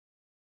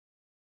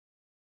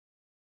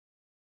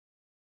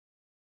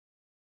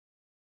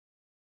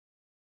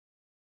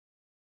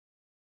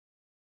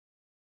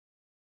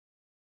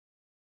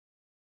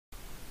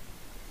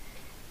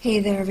Hey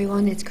there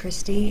everyone, it's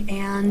Kristi,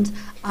 and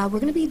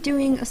we're going to be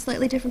doing a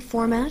slightly different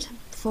format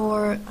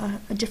for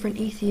a different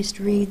Atheist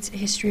Reads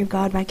History of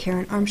God by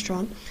Karen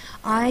Armstrong.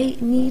 I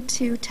need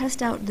to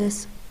test out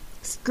this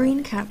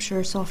screen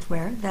capture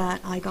software that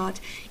I got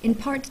in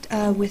part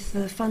with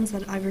the funds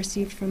that I've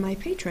received from my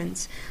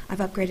patrons. I've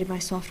upgraded my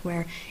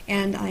software,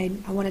 and I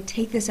want to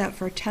take this out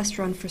for a test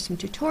run for some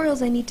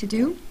tutorials I need to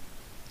do.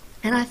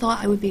 And I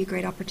thought it would be a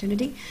great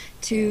opportunity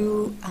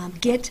to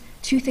get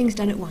two things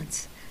done at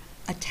once.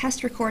 A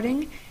test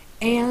recording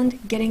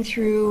and getting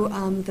through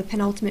the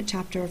penultimate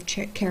chapter of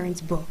Karen's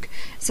book.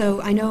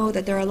 So I know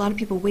that there are a lot of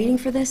people waiting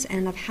for this,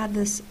 and I've had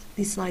these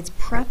slides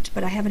prepped,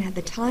 but I haven't had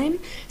the time,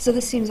 so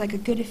this seems like a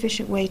good,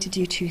 efficient way to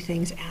do two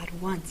things at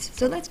once.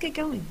 So let's get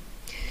going.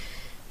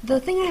 The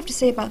thing I have to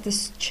say about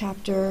this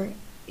chapter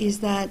is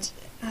that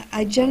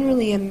I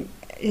generally am,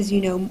 as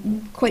you know,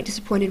 quite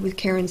disappointed with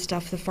Karen's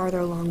stuff the farther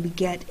along we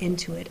get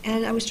into it.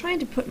 And I was trying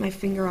to put my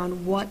finger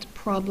on what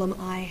problem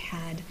I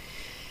had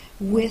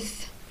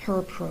with her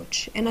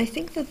approach. And I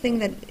think the thing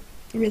that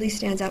really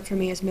stands out for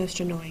me as most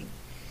annoying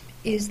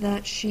is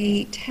that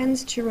she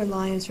tends to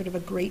rely on sort of a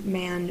great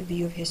man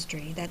view of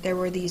history, that there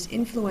were these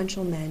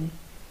influential men,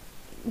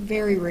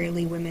 very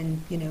rarely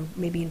women, you know,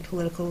 maybe in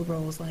political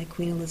roles like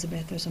Queen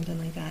Elizabeth or something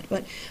like that,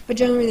 but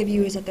generally the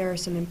view is that there are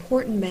some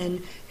important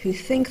men who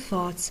think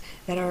thoughts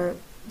that are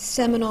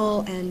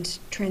seminal and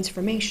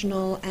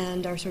transformational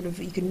and are sort of,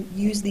 you can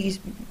use these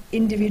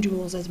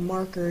individuals as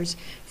markers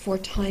for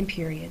time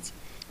periods.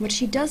 What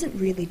she doesn't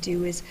really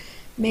do is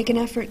make an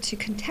effort to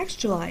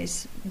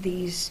contextualize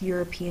these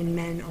European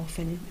men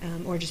often,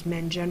 or just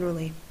men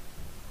generally,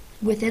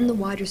 within the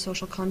wider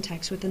social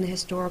context, within the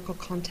historical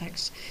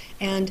context,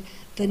 and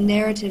the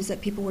narratives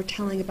that people were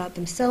telling about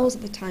themselves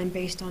at the time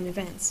based on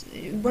events.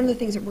 One of the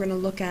things that we're going to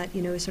look at,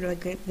 you know, is sort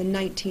of like the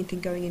 19th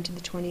and going into the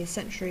 20th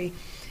century.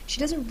 She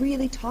doesn't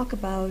really talk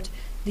about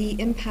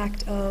the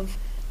impact of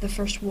the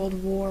First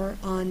World War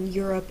on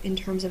Europe in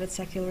terms of its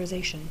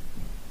secularization.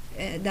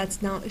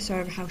 That's not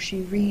sort of how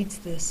she reads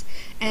this.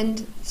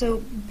 And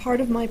so part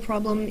of my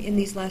problem in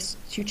these last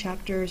two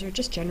chapters, or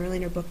just generally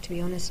in her book, to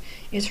be honest,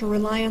 is her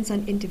reliance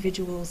on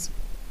individuals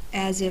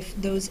as if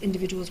those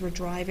individuals were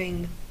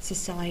driving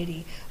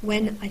society,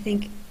 when I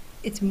think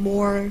it's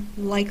more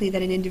likely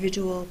that an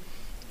individual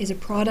is a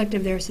product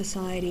of their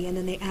society and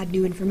then they add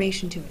new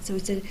information to it. So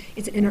it's an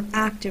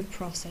interactive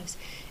process.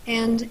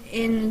 And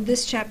in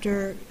this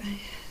chapter,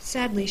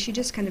 sadly, she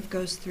just kind of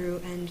goes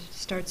through and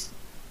starts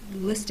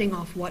listing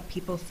off what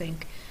people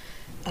think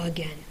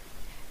again.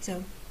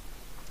 So,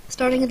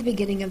 starting at the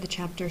beginning of the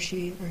chapter,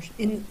 she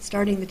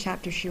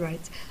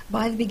writes,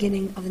 "By the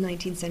beginning of the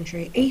 19th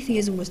century,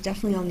 atheism was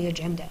definitely on the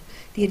agenda.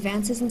 The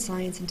advances in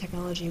science and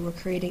technology were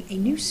creating a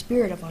new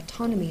spirit of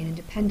autonomy and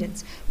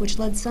independence, which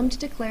led some to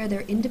declare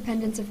their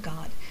independence of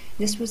God.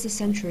 This was the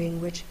century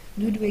in which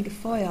Ludwig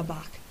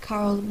Feuerbach,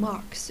 Karl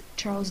Marx,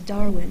 Charles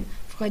Darwin,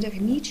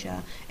 Friedrich Nietzsche,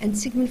 and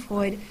Sigmund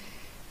Freud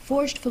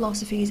forged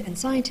philosophies and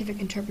scientific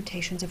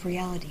interpretations of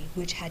reality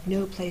which had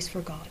no place for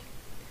God."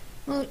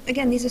 Well,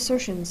 again, these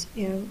assertions,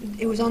 you know,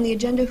 it was on the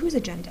agenda. Whose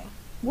agenda?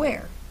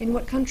 Where? In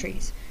what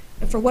countries?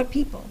 For what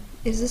people?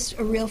 Is this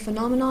a real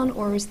phenomenon,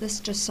 or is this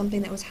just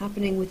something that was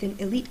happening within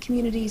elite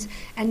communities,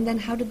 and then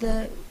how did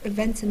the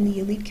events in the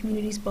elite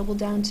communities bubble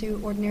down to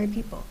ordinary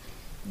people?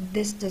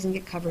 This doesn't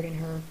get covered in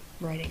her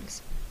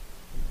writings.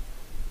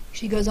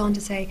 She goes on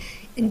to say,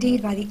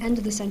 "Indeed, by the end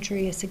of the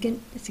century, a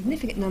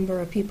significant number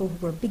of people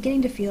who were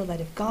beginning to feel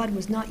that if God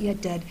was not yet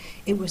dead,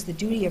 it was the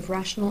duty of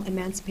rational,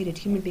 emancipated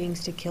human beings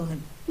to kill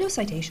him." No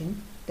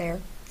citation there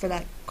for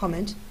that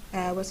comment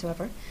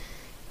whatsoever.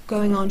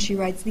 Going on, she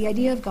writes, "The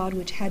idea of God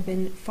which had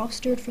been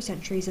fostered for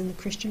centuries in the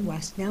Christian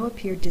West now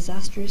appeared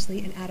disastrously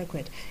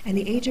inadequate, and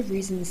the age of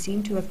reason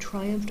seemed to have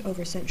triumphed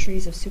over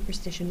centuries of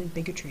superstition and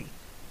bigotry."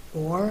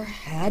 Or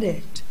had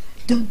it?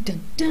 Dun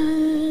dun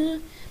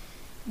dun!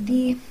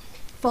 The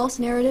false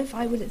narrative,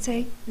 I would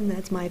say, and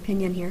that's my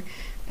opinion here,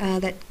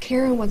 that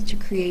Karen wants to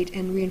create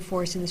and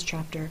reinforce in this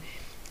chapter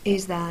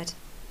is that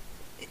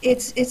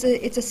it's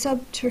a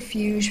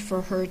subterfuge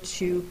for her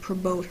to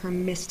promote her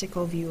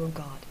mystical view of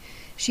God.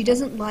 She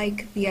doesn't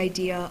like the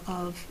idea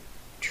of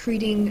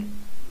treating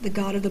the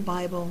God of the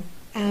Bible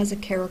as a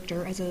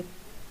character, as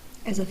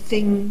a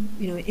thing,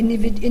 you know,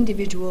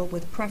 individual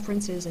with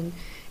preferences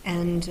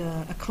and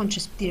a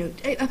conscious, you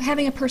know,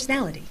 having a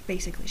personality,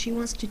 basically. She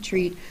wants to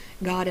treat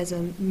God as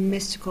a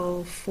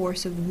mystical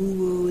force of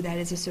woo-woo that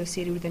is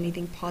associated with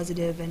anything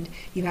positive, and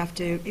you have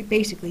to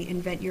basically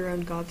invent your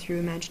own God through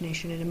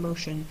imagination and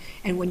emotion,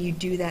 and when you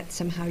do that,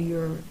 somehow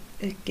you're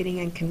getting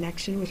in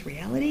connection with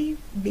reality,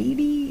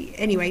 maybe?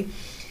 Anyway,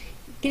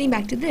 getting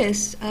back to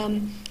this,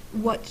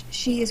 what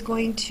she is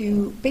going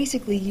to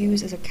basically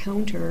use as a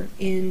counter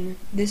in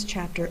this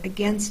chapter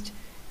against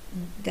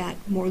that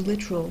more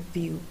literal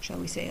view, shall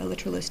we say, a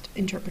literalist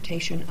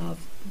interpretation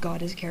of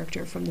God as a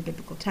character from the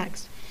biblical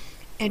text.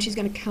 And she's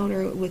going to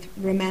counter it with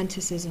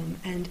romanticism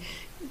and,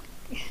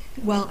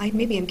 well,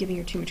 maybe I'm giving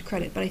her too much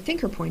credit, but I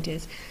think her point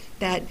is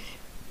that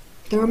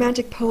the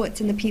Romantic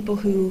poets and the people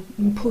who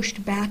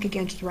pushed back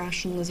against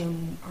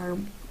rationalism are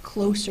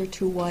closer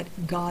to what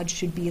God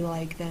should be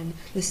like than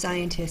the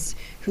scientists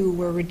who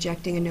were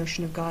rejecting a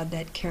notion of God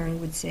that Karen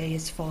would say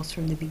is false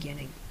from the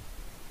beginning.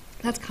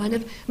 That's kind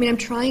of, I'm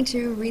trying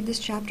to read this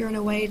chapter in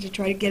a way to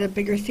try to get a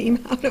bigger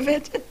theme out of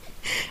it,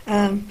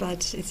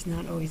 but it's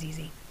not always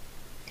easy.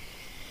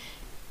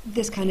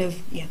 This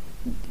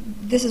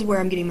is where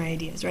I'm getting my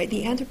ideas, right?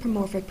 The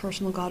anthropomorphic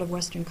personal God of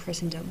Western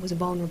Christendom was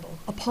vulnerable.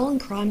 Appalling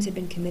crimes had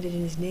been committed in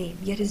his name,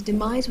 yet his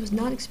demise was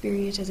not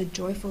experienced as a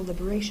joyful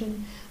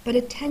liberation, but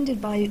attended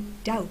by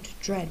doubt,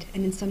 dread,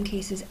 and in some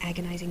cases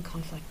agonizing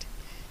conflict.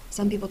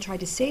 Some people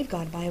tried to save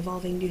God by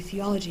evolving new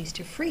theologies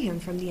to free him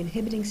from the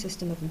inhibiting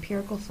system of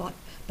empirical thought,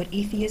 but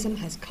atheism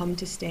has come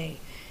to stay.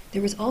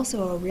 There was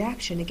also a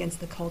reaction against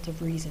the cult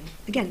of reason.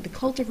 Again, the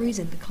cult of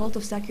reason, the cult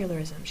of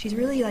secularism. She's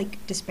really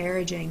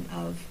disparaging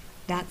of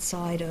that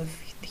side of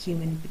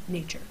human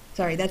nature.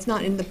 Sorry, that's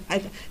not in the,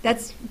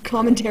 that's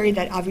commentary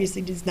that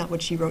obviously is not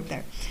what she wrote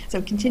there.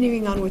 So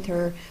continuing on with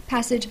her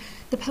passage,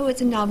 the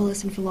poets and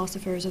novelists and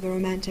philosophers of the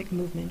Romantic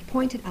movement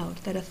pointed out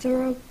that a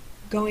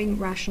thoroughgoing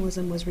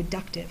rationalism was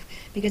reductive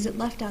because it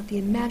left out the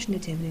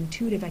imaginative and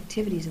intuitive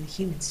activities of the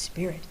human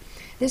spirit.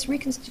 This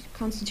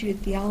reconstituted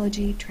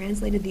theology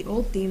translated the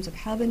old themes of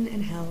heaven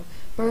and hell,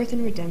 birth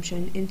and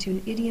redemption into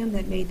an idiom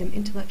that made them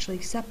intellectually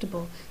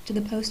acceptable to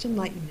the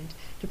post-Enlightenment,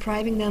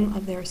 depriving them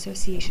of their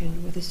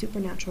association with the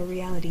supernatural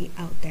reality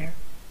out there.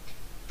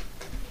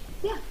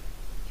 Yeah.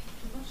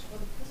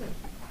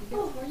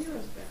 Oh,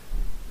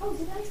 oh,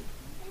 did I? Oh, okay.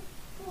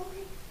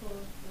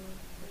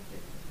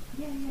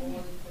 Yeah.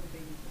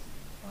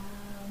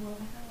 Well,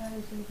 I thought I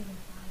was going to get a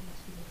fine.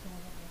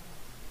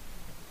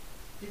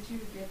 Did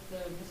you get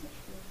the message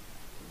for?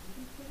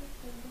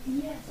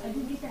 Yes, I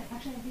did get that.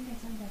 Actually, I think I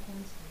signed that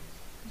downstairs.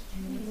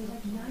 There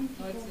was 9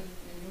 people. No, it's in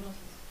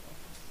Jonas's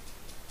office.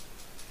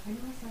 I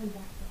know I signed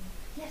that one.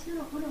 Yes,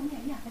 no,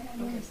 yeah, I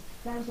got Jonas.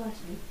 That was last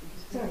week.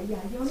 Sorry,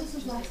 yeah, Jonas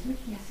was last week.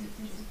 Yes, it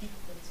is.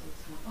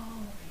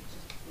 Oh, okay.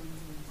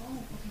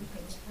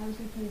 Okay. I was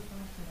going to put it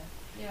for that.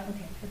 Yeah.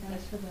 Okay, but that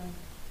was for the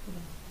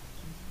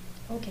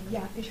Okay,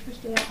 ja, ich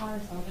verstehe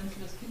alles. Aber wenn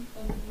Sie das Kind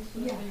dann musst du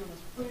ja. Jonas.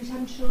 Und ich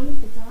habe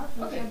schon bezahlt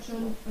und okay. Ich habe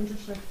schon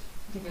Unterschrift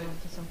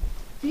gemacht. So.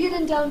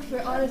 Vielen Dank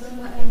für alles,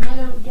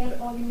 meine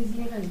Geld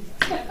organisieren.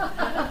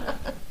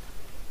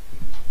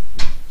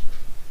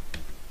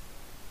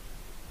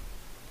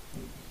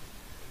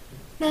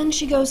 Then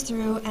she goes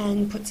through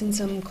and puts in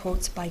some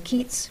quotes by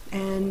Keats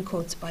and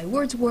quotes by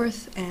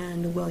Wordsworth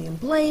and William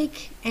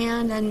Blake,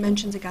 and then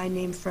mentions a guy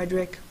named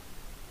Frederick.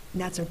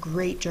 And that's a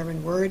great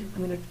German word.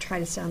 I'm going to try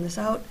to sound this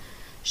out.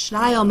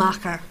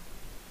 Schleiermacher.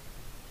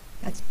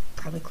 That's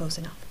probably close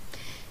enough.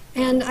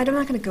 And I'm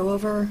not going to go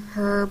over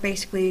her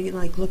basically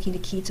looking to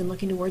Keats and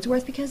looking to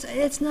Wordsworth because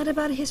it's not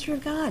about a history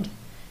of God.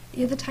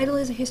 The title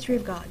is A History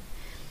of God.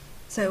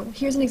 So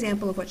here's an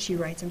example of what she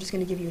writes. I'm just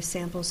going to give you a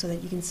sample so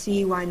that you can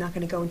see why I'm not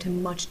going to go into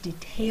much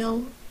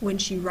detail when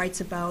she writes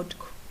about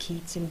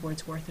Keats and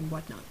Wordsworth and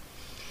whatnot.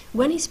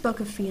 When he spoke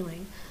of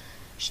feeling,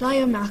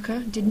 Schleiermacher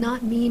did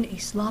not mean a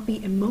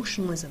sloppy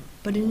emotionalism,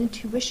 but an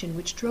intuition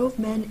which drove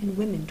men and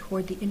women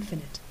toward the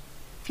infinite.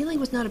 Feeling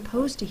was not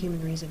opposed to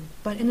human reason,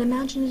 but an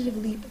imaginative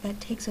leap that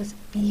takes us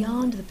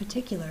beyond the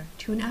particular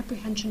to an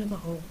apprehension of the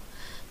whole.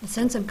 The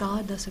sense of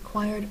God thus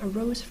acquired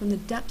arose from the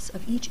depths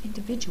of each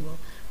individual,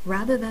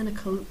 rather than a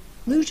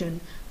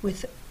collision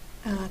with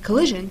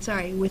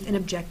an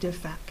objective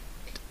fact.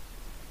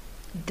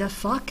 The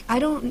fuck?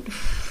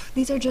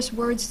 These are just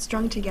words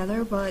strung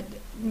together, but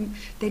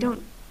they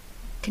don't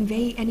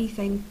convey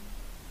anything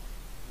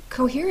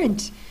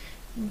coherent.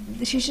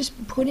 She's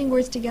just putting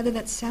words together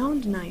that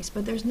sound nice,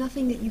 but there's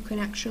nothing that you can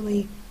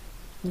actually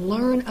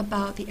learn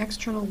about the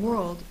external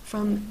world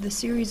from the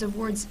series of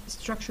words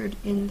structured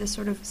in this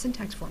sort of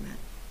syntax format.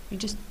 You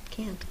just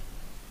can't.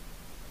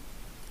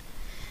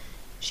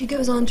 She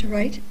goes on to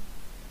write,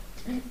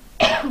 I'm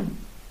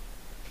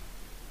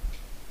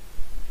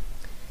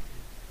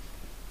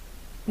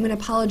going to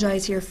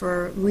apologize here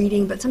for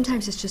reading, but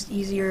sometimes it's just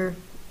easier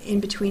in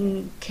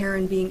between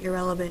Karen being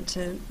irrelevant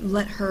to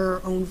let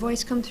her own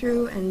voice come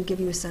through and give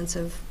you a sense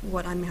of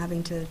what I'm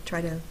having to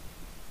try to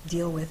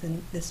deal with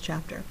in this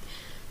chapter.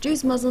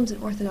 Jews, Muslims,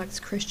 and Orthodox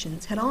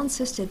Christians had all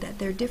insisted that in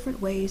their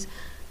different ways,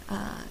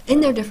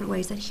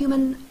 that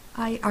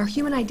our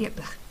human idea.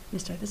 Let me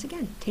start this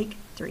again. Take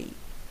 3.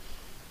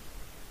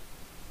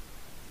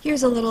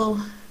 Here's a little.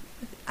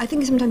 I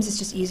think sometimes it's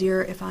just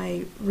easier if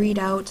I read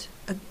out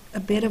a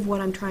bit of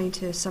what I'm trying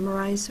to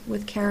summarize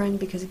with Karen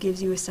because it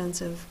gives you a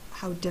sense of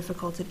how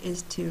difficult it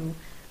is to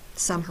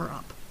sum her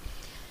up.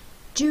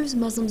 Jews,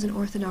 Muslims, and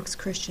Orthodox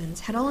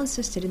Christians had all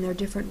insisted in their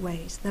different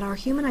ways that our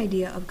human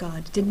idea of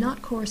God did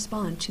not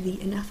correspond to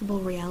the ineffable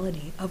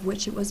reality of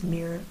which it was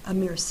a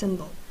mere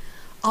symbol.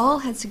 All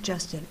had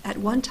suggested at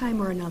one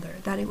time or another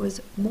that it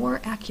was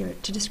more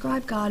accurate to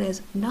describe God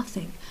as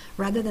nothing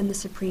rather than the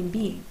supreme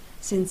being,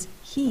 since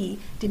he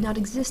did not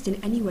exist in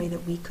any way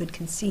that we could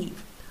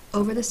conceive.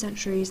 Over the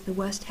centuries, the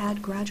West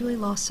had gradually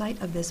lost sight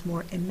of this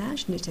more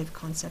imaginative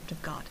concept of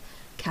God.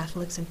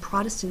 Catholics and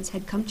Protestants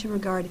had come to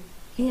regard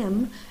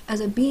him as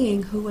a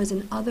being who was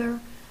an other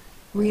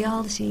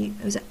reality,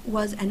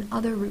 was an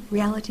other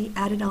reality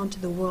added on to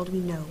the world we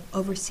know,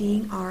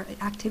 overseeing our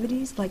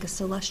activities like a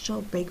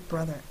celestial big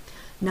brother.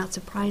 Not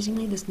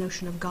surprisingly, this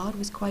notion of God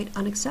was quite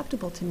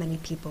unacceptable to many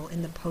people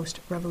in the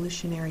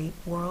post-revolutionary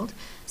world,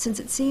 since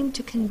it seemed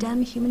to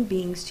condemn human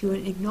beings to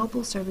an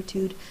ignoble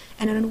servitude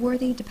and an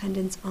unworthy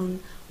dependence on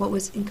what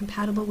was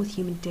incompatible with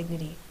human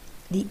dignity.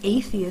 The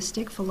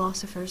atheistic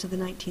philosophers of the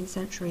 19th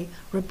century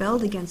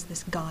rebelled against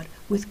this God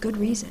with good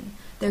reason.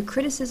 Their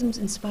criticisms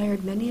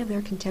inspired many of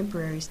their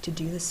contemporaries to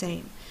do the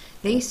same.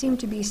 They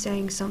seemed to be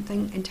saying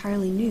something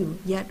entirely new,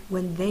 yet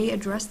when they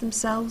addressed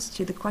themselves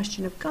to the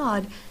question of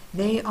God,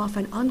 they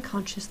often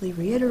unconsciously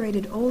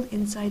reiterated old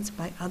insights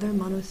by other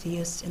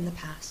monotheists in the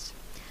past.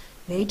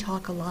 They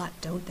talk a lot,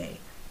 don't they?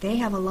 They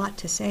have a lot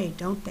to say,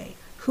 don't they?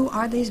 Who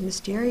are these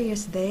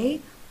mysterious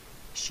they?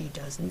 She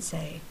doesn't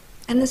say.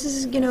 And this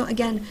is,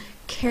 again,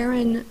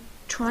 Karen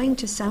trying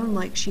to sound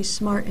like she's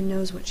smart and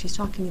knows what she's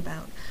talking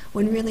about,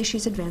 when really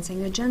she's advancing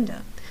an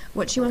agenda.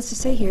 What she wants to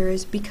say here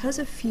is because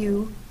a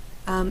few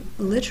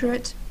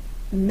literate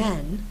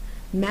men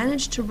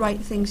managed to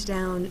write things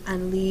down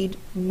and lead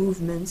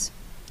movements,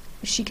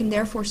 she can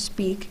therefore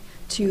speak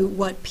to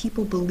what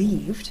people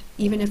believed,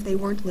 even if they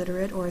weren't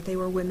literate or if they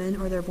were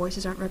women or their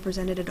voices aren't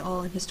represented at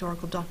all in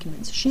historical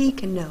documents. She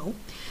can know.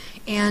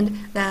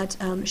 And that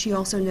she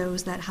also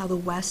knows that how the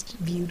West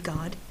viewed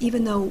God,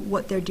 even though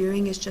what they're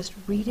doing is just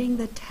reading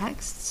the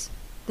texts.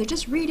 They're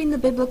just reading the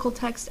biblical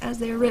texts as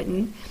they're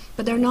written,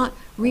 but they're not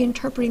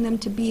reinterpreting them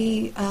to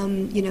be,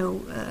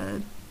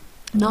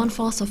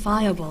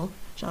 non-falsifiable,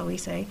 shall we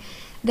say.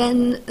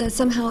 Then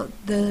somehow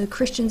the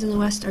Christians in the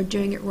West are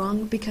doing it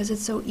wrong because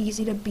it's so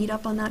easy to beat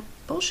up on that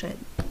bullshit.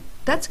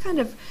 That's kind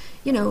of,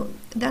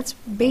 that's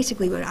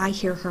basically what I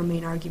hear her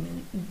main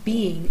argument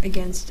being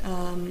against,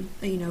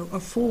 or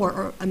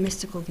for a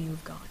mystical view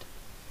of God.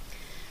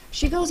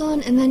 She goes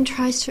on and then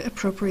tries to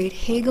appropriate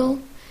Hegel.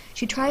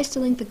 She tries to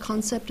link the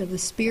concept of the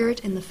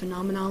spirit and the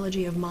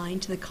phenomenology of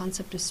mind to the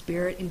concept of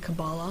spirit in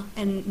Kabbalah.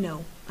 And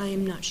no, I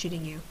am not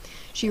shitting you.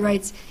 She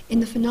writes, in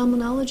the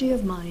phenomenology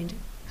of mind,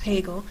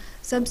 Hegel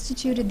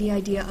substituted the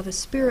idea of a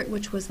spirit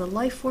which was the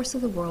life force of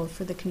the world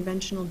for the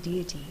conventional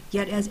deity.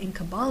 Yet as in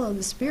Kabbalah,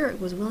 the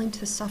spirit was willing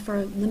to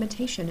suffer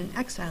limitation and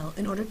exile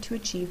in order to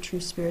achieve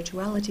true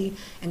spirituality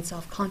and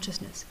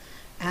self-consciousness.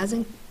 As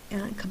in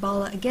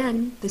Kabbalah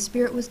again, the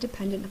spirit was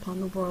dependent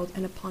upon the world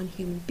and upon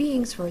human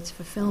beings for its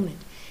fulfillment.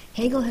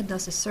 Hegel had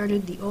thus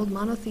asserted the old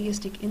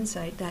monotheistic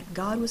insight that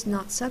God was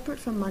not separate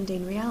from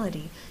mundane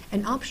reality,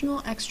 an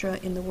optional extra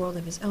in the world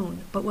of his own,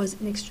 but was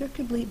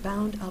inextricably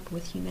bound up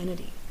with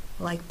humanity.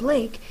 Like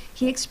Blake,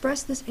 he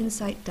expressed this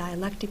insight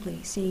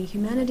dialectically, seeing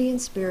humanity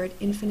and spirit,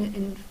 infinite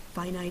and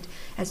finite,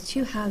 as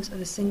two halves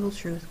of a single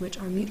truth which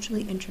are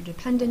mutually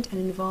interdependent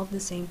and involve the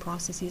same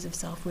processes of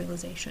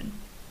self-realization.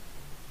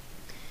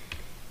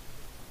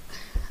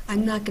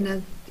 I'm not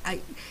going to...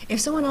 If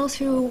someone else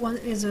who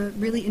is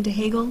really into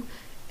Hegel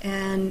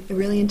and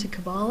really into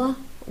Kabbalah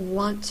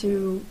want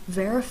to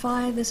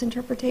verify this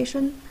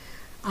interpretation,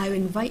 I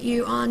invite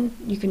you on.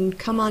 You can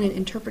come on and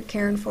interpret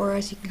Karen for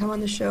us. You can come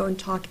on the show and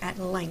talk at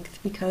length,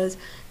 because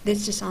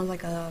this just sounds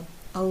like a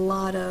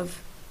lot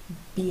of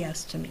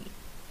BS to me.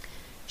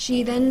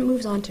 She then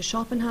moves on to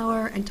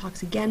Schopenhauer and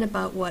talks again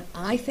about what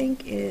I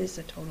think is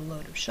a total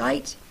load of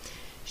shite.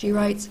 She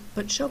writes,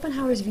 but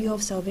Schopenhauer's view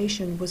of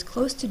salvation was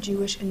close to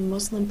Jewish and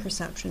Muslim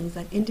perceptions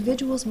that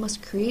individuals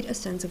must create a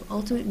sense of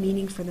ultimate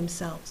meaning for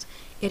themselves.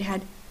 It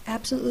had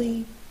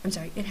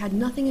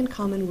nothing in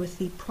common with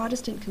the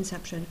Protestant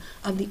conception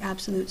of the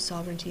absolute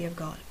sovereignty of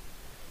God.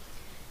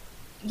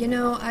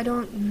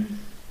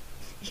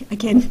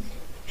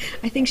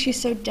 I think she's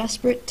so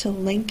desperate to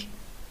link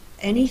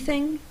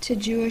anything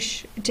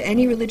to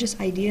any religious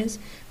ideas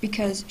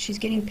because she's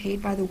getting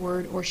paid by the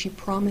word, or she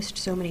promised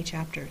so many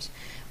chapters.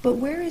 But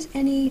where is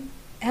any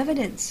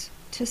evidence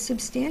to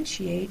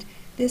substantiate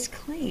this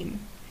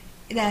claim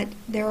that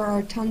there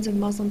are tons of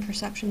Muslim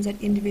perceptions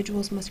that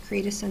individuals must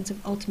create a sense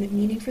of ultimate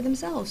meaning for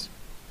themselves?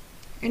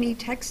 Any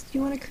text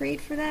you want to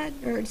create for that,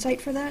 or cite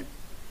for that?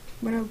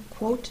 Want to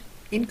quote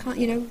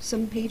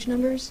some page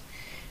numbers?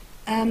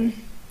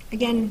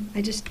 Again,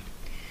 I just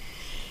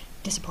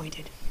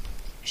disappointed.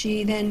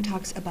 She then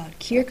talks about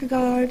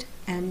Kierkegaard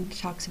and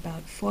talks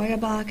about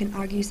Feuerbach and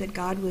argues that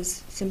God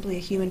was simply a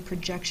human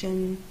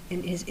projection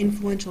in his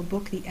influential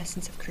book, The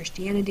Essence of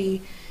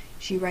Christianity.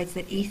 She writes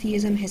that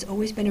atheism has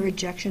always been a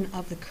rejection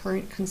of the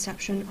current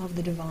conception of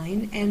the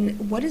divine.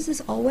 And what is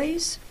this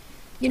always?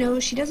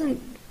 She doesn't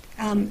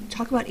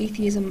talk about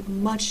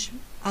atheism much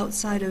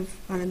outside of,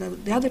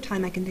 the other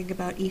time I can think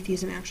about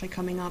atheism actually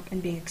coming up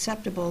and being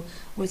acceptable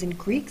was in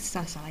Greek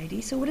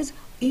society. So what is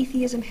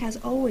atheism has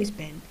always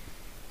been?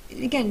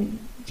 Again,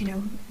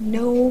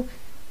 no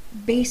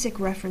basic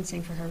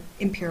referencing for her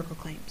empirical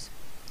claims.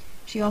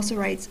 She also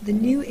writes, the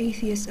new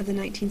atheists of the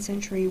 19th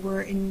century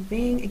were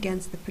inveighing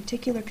against the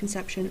particular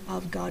conception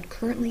of God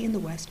currently in the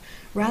West,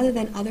 rather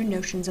than other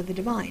notions of the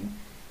divine.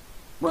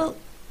 Well,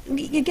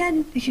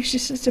 again,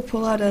 just to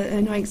pull out an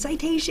annoying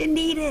citation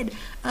needed.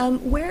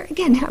 Where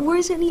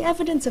is any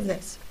evidence of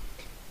this?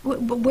 But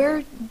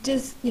where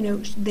does,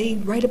 they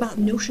write about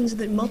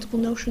multiple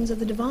notions of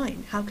the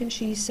divine. How can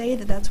she say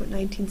that that's what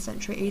 19th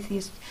century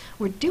atheists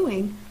were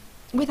doing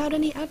without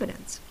any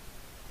evidence?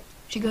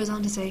 She goes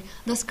on to say,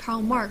 thus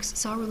Karl Marx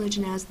saw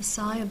religion as the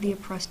sigh of the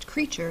oppressed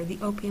creature, the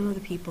opium of the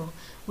people,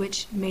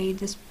 which made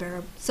this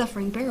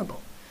suffering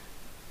bearable.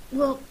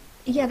 Well,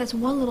 yeah, that's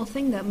one little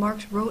thing that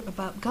Marx wrote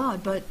about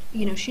God, but,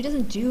 she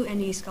doesn't do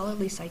any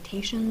scholarly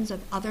citations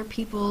of other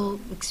people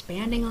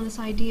expanding on this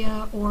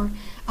idea, or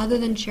other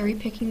than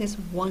cherry-picking this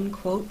one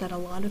quote that a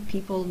lot of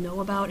people know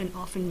about and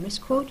often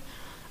misquote.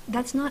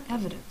 That's not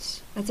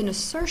evidence. That's an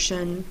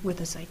assertion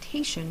with a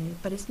citation,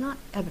 but it's not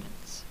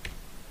evidence.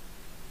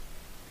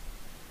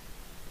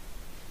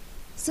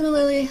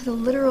 Similarly, the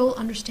literal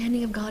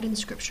understanding of God in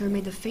Scripture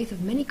made the faith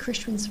of many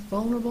Christians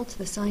vulnerable to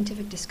the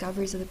scientific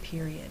discoveries of the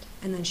period.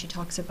 And then she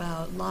talks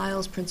about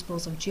Lyell's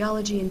principles of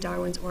geology and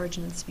Darwin's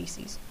origin of the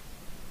species.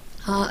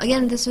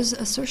 Again, this is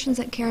assertions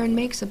that Karen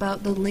makes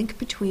about the link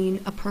between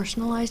a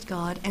personalized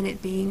God and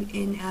it being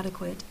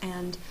inadequate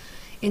and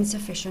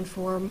insufficient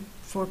for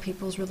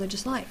people's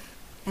religious life.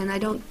 And I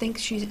don't think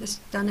she's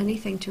done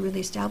anything to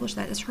really establish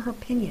that. It's her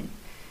opinion.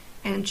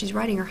 And she's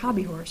riding her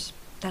hobby horse.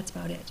 That's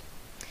about it.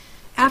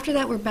 After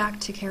that, we're back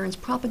to Karen's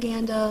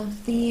propaganda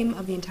theme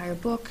of the entire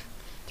book.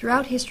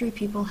 Throughout history,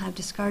 people have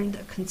discarded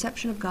the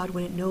conception of God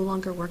when it no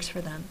longer works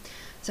for them.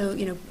 So,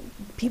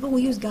 people will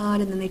use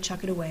God and then they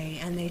chuck it away.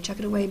 And they chuck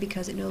it away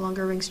because it no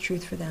longer rings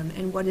truth for them.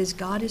 And what is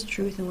God is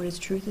truth, and what is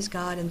truth is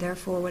God. And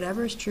therefore,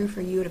 whatever is true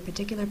for you at a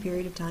particular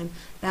period of time,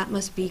 that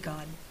must be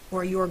God,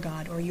 or your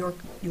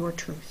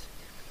truth.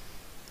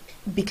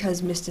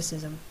 Because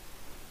mysticism.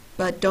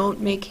 But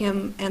don't make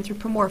him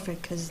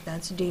anthropomorphic, because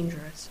that's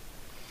dangerous.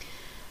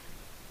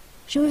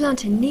 She moves on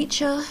to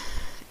Nietzsche,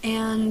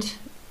 and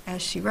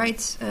as she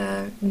writes,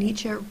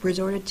 Nietzsche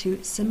resorted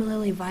to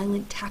similarly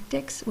violent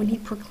tactics when he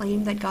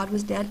proclaimed that God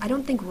was dead. I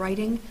don't think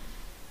writing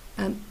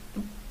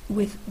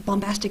with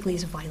bombastically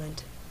is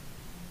violent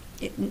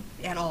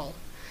at all.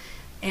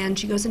 And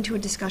she goes into a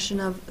discussion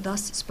of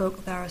thus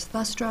spoke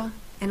Zarathustra,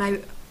 and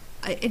I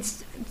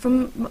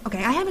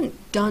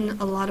haven't done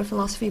a lot of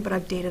philosophy, but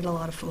I've dated a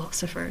lot of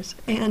philosophers,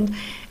 and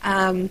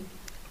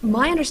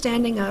my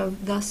understanding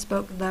of thus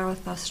spoke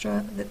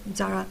Zarathustra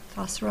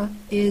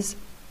is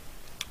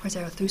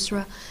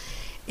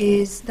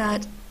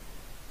that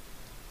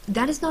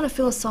is not a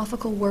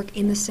philosophical work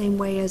in the same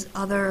way as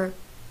other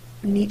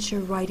Nietzsche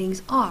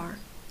writings are.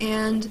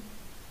 And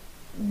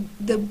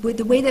the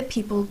way that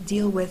people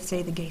deal with,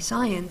 say, the gay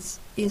science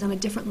is on a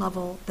different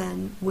level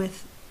than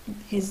with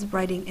his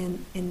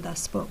writing in Thus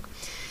Spoke.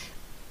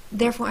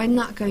 Therefore, I'm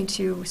not going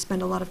to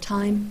spend a lot of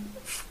time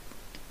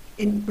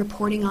in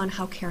reporting on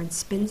how Karen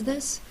spins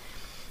this,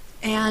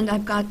 and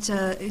I've got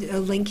a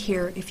link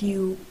here.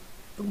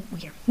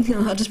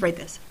 I'll just write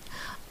this.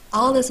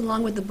 All this,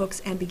 along with the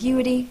book's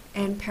ambiguity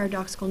and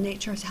paradoxical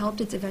nature, has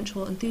helped its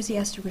eventual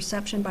enthusiastic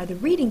reception by the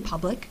reading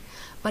public,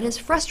 but has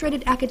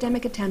frustrated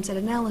academic attempts at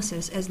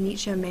analysis, as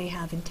Nietzsche may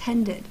have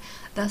intended.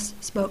 Thus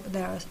spoke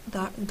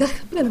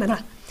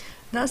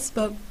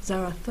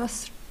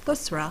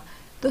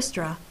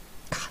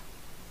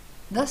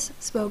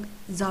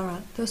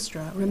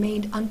Zarathustra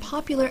remained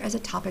unpopular as a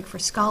topic for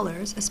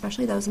scholars,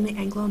 especially those in the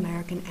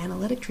Anglo-American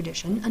analytic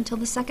tradition, until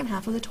the second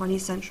half of the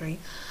 20th century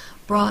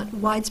brought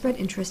widespread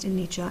interest in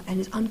Nietzsche and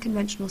his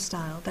unconventional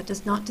style that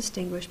does not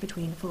distinguish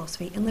between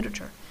philosophy and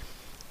literature.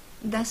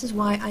 This is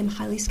why I'm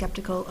highly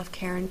skeptical of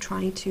Karen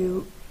trying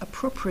to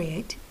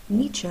appropriate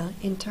Nietzsche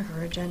into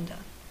her agenda.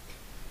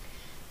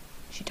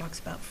 She talks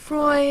about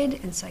Freud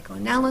and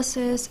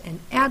psychoanalysis and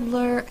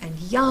Adler and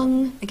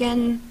Jung.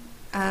 Again,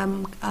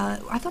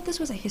 I thought this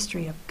was a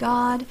history of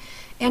God,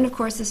 and of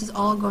course this is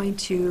all going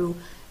to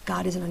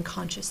God is an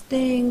unconscious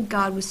thing,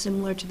 God was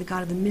similar to the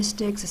God of the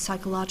mystics, a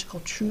psychological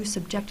truth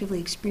subjectively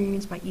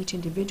experienced by each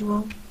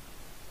individual.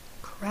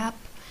 Crap.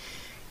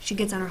 She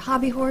gets on her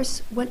hobby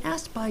horse. When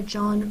asked by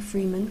John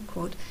Freeman,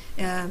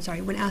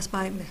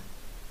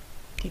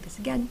 take this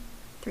again,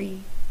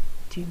 3,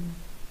 2,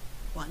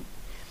 1.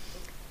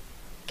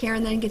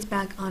 Karen then gets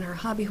back on her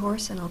hobby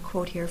horse, and I'll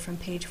quote here from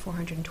page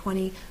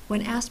 420.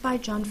 When asked by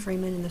John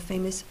Freeman in the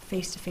famous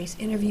face-to-face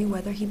interview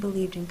whether he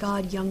believed in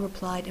God, Jung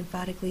replied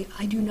emphatically,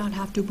 "I do not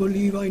have to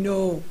believe, I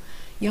know."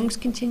 Jung's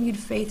continued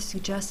faith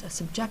suggests a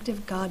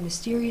subjective God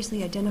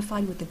mysteriously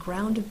identified with the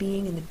ground of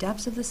being in the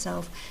depths of the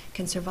self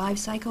can survive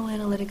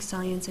psychoanalytic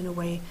science in a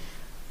way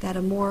that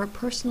a more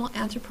personal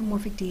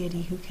anthropomorphic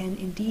deity who can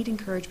indeed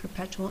encourage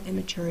perpetual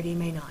immaturity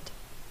may not.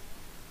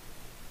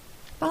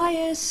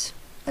 Bias,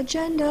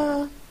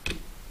 agenda.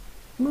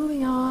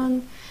 Moving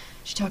on,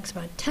 she talks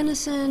about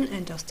Tennyson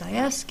and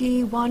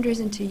Dostoevsky,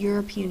 wanders into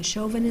European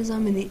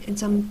chauvinism in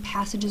some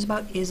passages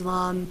about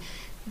Islam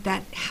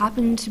that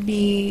happen to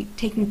be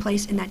taking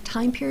place in that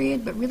time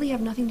period, but really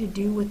have nothing to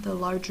do with the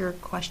larger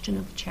question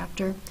of the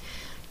chapter.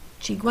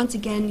 She once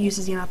again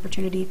uses the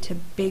opportunity to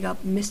big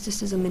up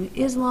mysticism in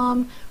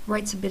Islam,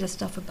 writes a bit of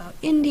stuff about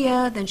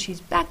India, then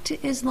she's back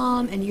to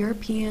Islam and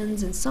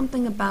Europeans and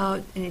something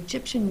about an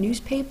Egyptian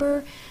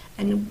newspaper,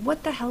 And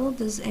what the hell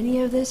does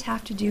any of this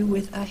have to do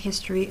with a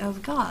history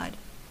of God?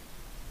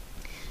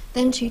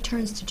 Then she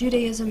turns to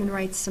Judaism and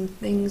writes some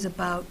things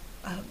about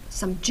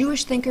some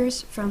Jewish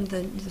thinkers from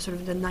the sort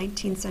of the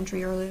 19th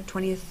century, early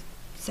 20th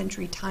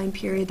century time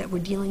period that we're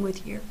dealing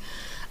with here.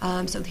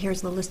 So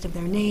here's the list of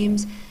their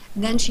names.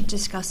 Then she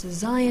discusses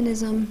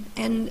Zionism,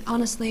 and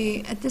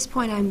honestly, at this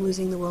point I'm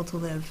losing the will to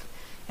live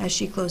as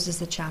she closes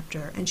the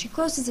chapter. And she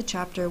closes the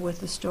chapter with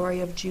the story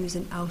of Jews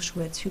in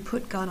Auschwitz who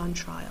put God on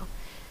trial.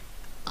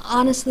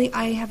 Honestly,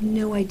 I have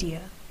no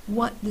idea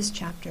what this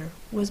chapter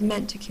was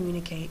meant to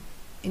communicate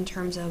in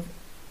terms of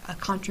a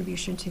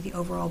contribution to the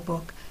overall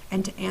book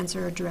and to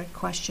answer a direct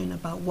question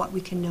about what we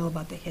can know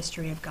about the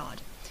history of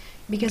God.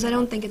 Because I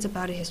don't think it's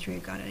about a history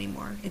of God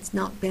anymore. It's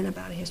not been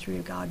about a history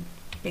of God,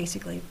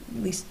 basically,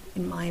 at least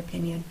in my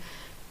opinion,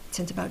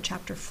 since about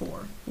chapter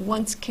 4.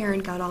 Once Karen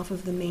got off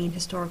of the main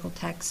historical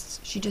texts,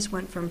 she just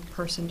went from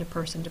person to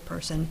person to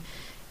person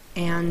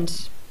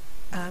and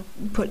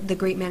put the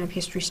great man of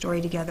history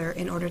story together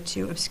in order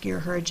to obscure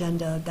her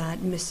agenda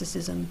that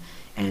mysticism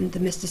and the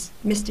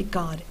mystic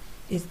God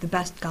is the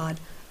best God.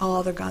 All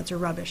other gods are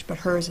rubbish, but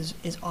hers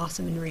is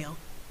awesome and real.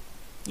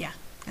 Yeah,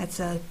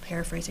 that's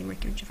paraphrasing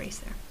Ricky Gervais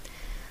there.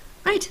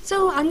 Right,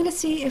 so I'm going to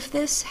see if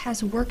this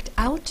has worked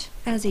out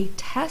as a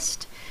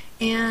test,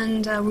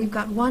 and we've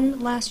got one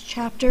last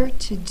chapter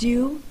to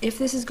do. If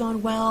this has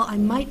gone well, I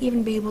might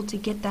even be able to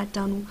get that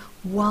done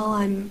while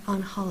I'm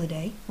on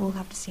holiday. We'll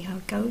have to see how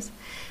it goes.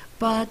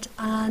 But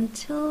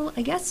until,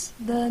 I guess,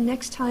 the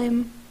next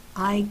time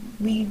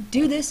we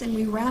do this and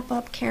we wrap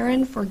up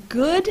Karen for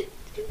good,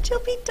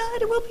 she'll be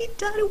done, it will be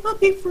done, it will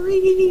be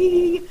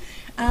free.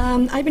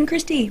 I've been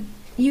Kristi.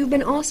 You've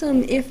been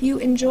awesome. If you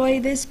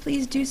enjoy this,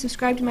 please do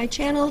subscribe to my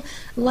channel,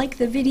 like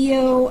the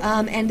video,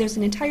 and there's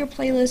an entire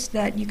playlist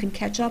that you can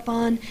catch up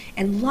on,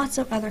 and lots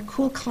of other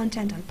cool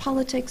content on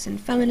politics and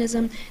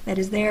feminism that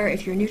is there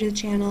if you're new to the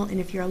channel. And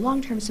if you're a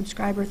long-term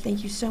subscriber,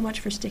 thank you so much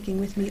for sticking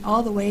with me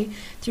all the way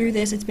through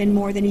this. It's been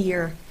more than a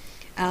year.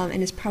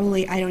 And it's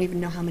probably, I don't even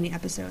know how many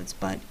episodes,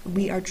 but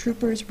we are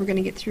troopers. We're going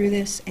to get through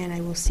this, and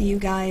I will see you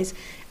guys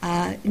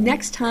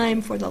next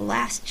time for the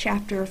last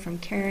chapter from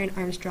Karen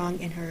Armstrong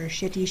and her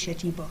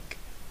shitty book.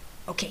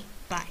 Okay.